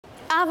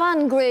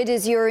Avangrid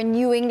is your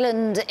New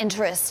England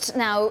interest.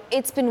 Now,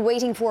 it's been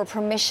waiting for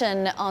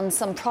permission on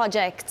some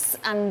projects,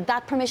 and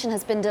that permission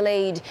has been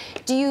delayed.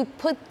 Do you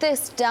put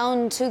this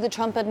down to the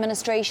Trump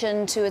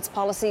administration, to its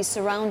policies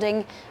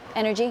surrounding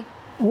energy?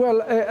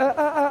 Well,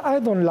 I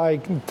don't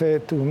like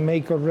to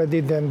make already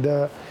then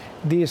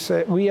this.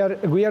 We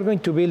are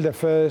going to build the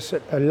first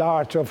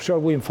large offshore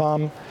wind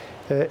farm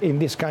in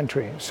this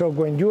country. So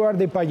when you are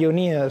the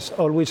pioneers,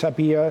 always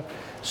appear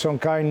some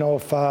kind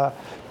of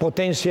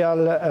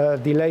potential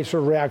delays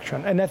or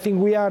reaction. And I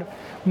think we are,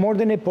 more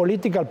than a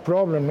political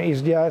problem,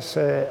 is just,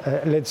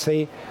 let's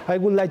say, I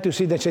would like to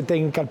see that's a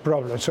technical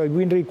problem. So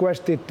we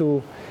requested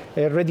to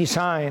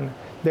redesign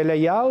the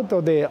layout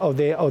of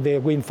the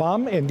wind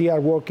farm, and they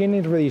are working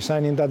in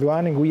redesigning that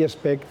one, and we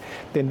expect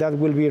that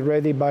will be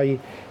ready by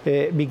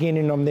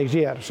beginning of next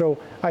year. So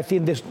I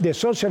think the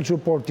social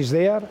support is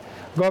there.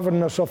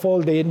 Governors of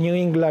all the New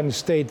England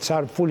states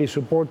are fully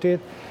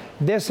supported.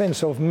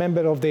 Dozens of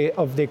members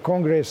of the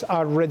Congress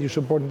are already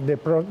supporting the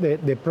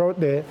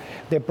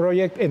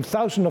project, and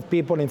thousands of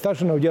people and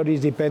thousands of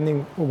jurists,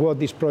 depending on what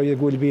this project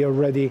will be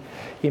already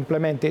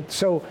implemented.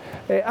 So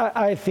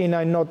I think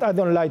I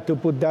don't like to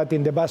put that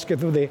in the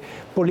basket of the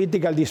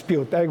political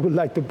dispute. I would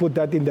like to put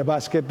that in the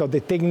basket of the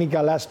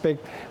technical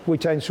aspect,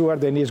 which I'm sure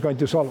then is going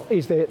to solve.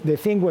 It's the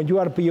thing when you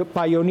are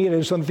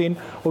pioneering something,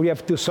 we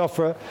have to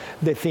suffer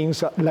the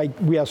things like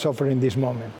we are suffering this moment.